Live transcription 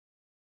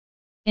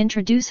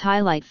Introduce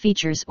highlight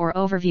features or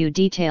overview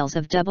details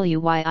of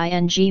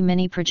Wying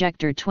Mini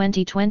Projector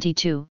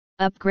 2022,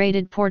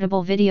 upgraded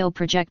portable video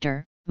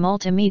projector,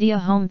 multimedia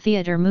home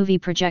theater movie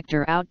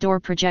projector outdoor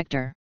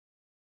projector.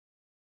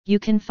 You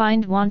can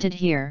find wanted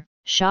here.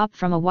 Shop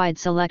from a wide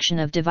selection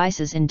of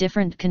devices in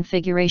different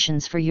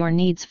configurations for your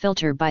needs,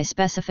 filter by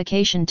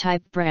specification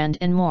type, brand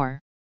and more.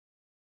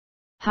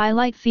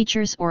 Highlight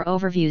features or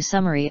overview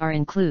summary are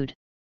include.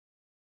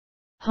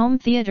 Home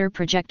Theater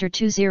Projector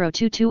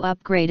 2022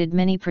 Upgraded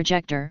Mini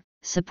Projector,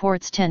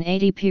 supports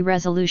 1080p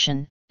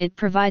resolution. It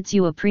provides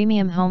you a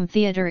premium home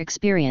theater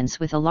experience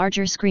with a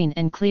larger screen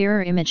and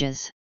clearer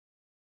images.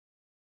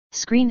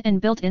 Screen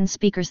and built-in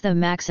speakers. The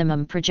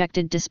maximum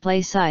projected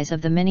display size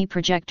of the mini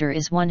projector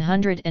is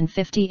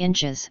 150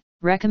 inches,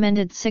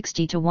 recommended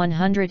 60 to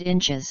 100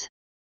 inches.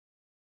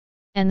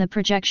 And the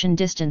projection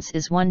distance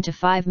is 1 to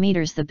 5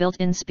 meters. The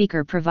built-in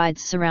speaker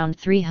provides surround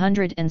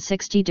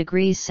 360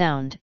 degrees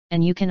sound,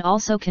 and you can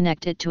also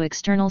connect it to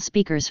external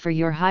speakers for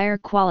your higher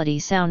quality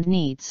sound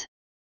needs.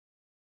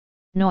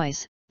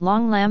 Noise,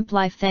 long lamp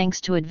life.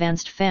 Thanks to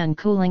advanced fan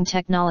cooling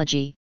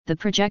technology, the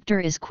projector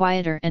is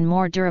quieter and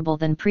more durable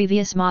than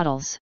previous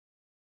models.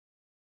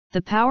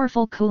 The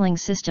powerful cooling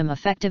system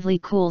effectively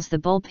cools the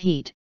bulb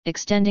heat,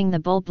 extending the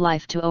bulb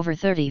life to over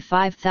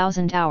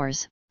 35,000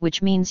 hours,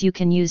 which means you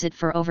can use it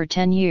for over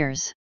 10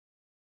 years.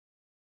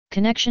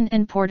 Connection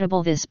and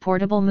portable. This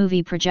portable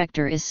movie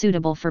projector is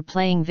suitable for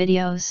playing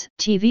videos,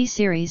 TV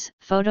series,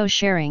 photo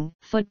sharing,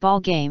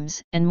 football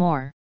games, and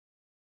more.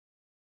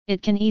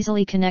 It can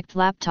easily connect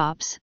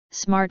laptops,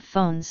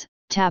 smartphones,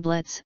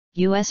 tablets,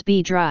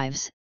 USB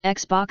drives,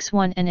 Xbox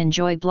One and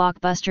enjoy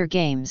blockbuster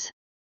games.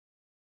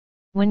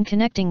 When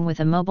connecting with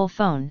a mobile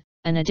phone,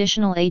 an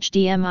additional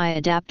HDMI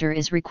adapter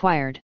is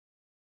required.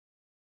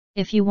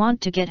 If you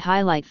want to get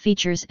highlight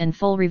features and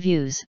full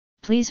reviews,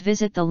 please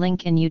visit the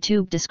link in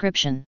YouTube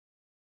description.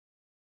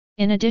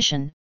 In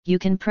addition, you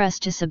can press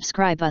to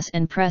subscribe us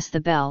and press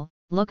the bell,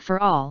 look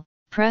for all,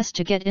 press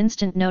to get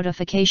instant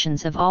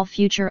notifications of all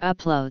future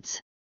uploads.